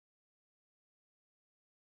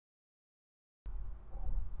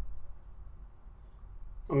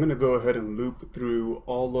I'm going to go ahead and loop through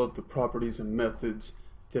all of the properties and methods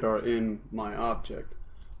that are in my object.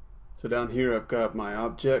 So down here I've got my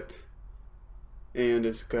object, and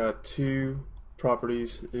it's got 2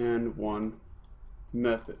 properties and 1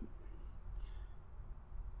 method.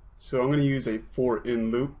 So I'm going to use a for in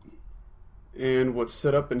loop, and what's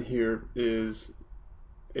set up in here is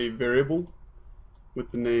a variable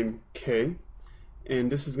with the name k, and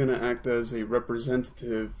this is going to act as a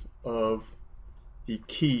representative of the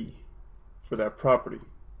key for that property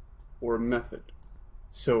or method.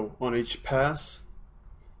 So on each pass,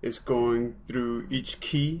 it's going through each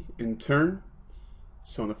key in turn.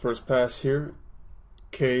 So on the first pass here,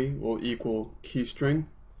 k will equal key string.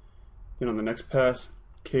 Then on the next pass,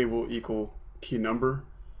 k will equal key number.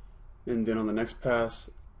 And then on the next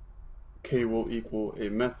pass, k will equal a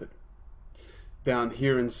method. Down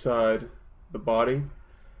here inside the body,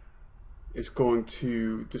 it's going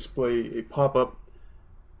to display a pop-up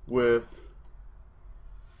with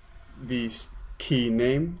the key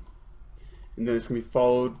name, and then it's going to be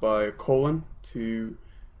followed by a colon to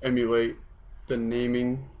emulate the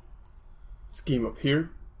naming scheme up here,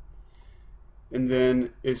 and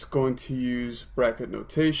then it's going to use bracket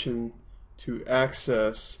notation to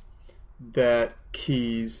access that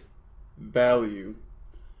key's value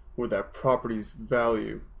or that property's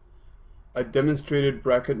value. I demonstrated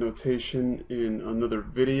bracket notation in another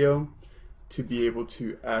video to be able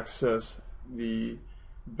to access the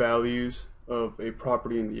values of a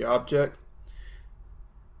property in the object.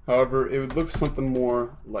 However, it would look something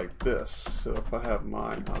more like this. So if I have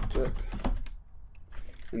my object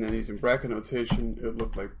and then using bracket notation, it would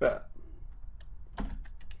look like that.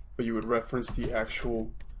 But you would reference the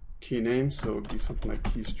actual key name, so it would be something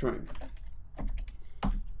like key string.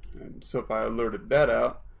 And so if I alerted that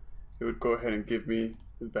out, it would go ahead and give me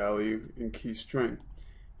the value in key string.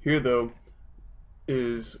 Here though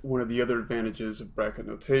is one of the other advantages of bracket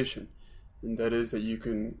notation, and that is that you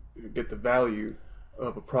can get the value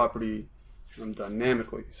of a property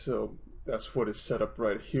dynamically. So that's what is set up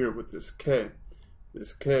right here with this k.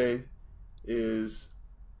 This k is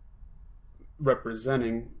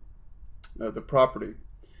representing the property.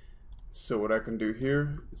 So what I can do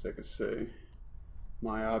here is I can say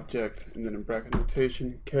my object, and then in bracket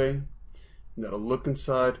notation k, and that'll look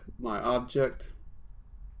inside my object,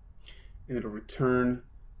 and it'll return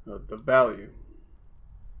the value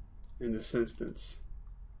in this instance.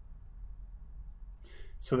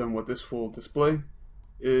 So then what this will display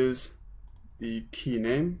is the key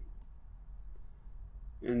name,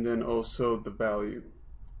 and then also the value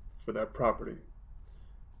for that property.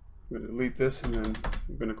 I'm going to delete this, and then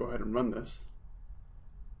I'm going to go ahead and run this.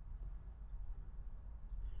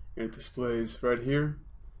 And it displays right here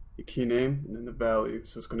the key name and then the value.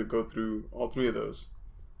 So it's going to go through all 3 of those.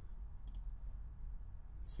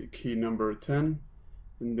 See key number 10,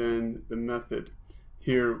 and then the method.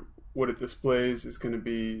 Here what it displays is going to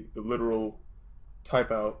be the literal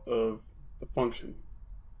type out of the function.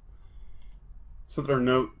 So our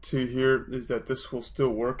note to here is that this will still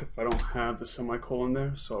work if I don't have the semicolon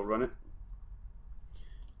there, so I'll run it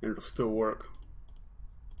and it'll still work.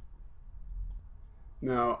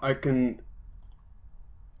 Now I can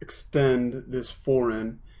extend this for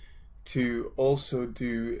in to also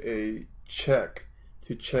do a check,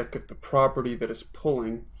 to check if the property that is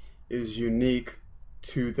pulling is unique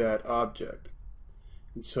to that object.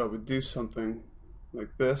 And so I would do something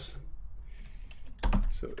like this.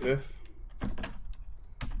 So if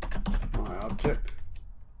my object,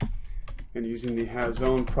 and using the has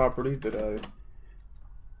own property that I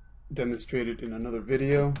demonstrated in another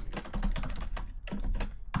video,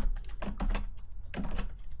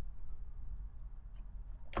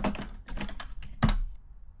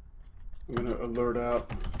 I'm going to alert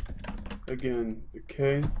out again the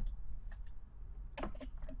k,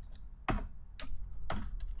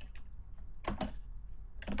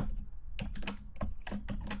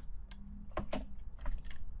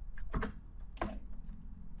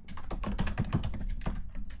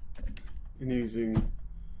 and using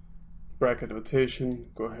bracket notation,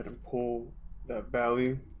 go ahead and pull that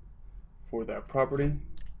value for that property,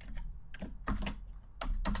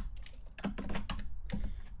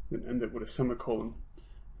 and end it with a semicolon.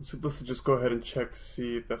 So this will just go ahead and check to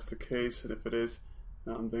see if that's the case, and if it is,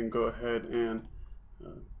 then go ahead and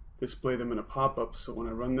display them in a pop-up. So when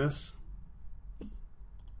I run this,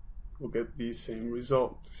 we'll get the same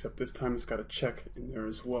result, except this time it's got a check in there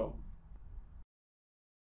as well.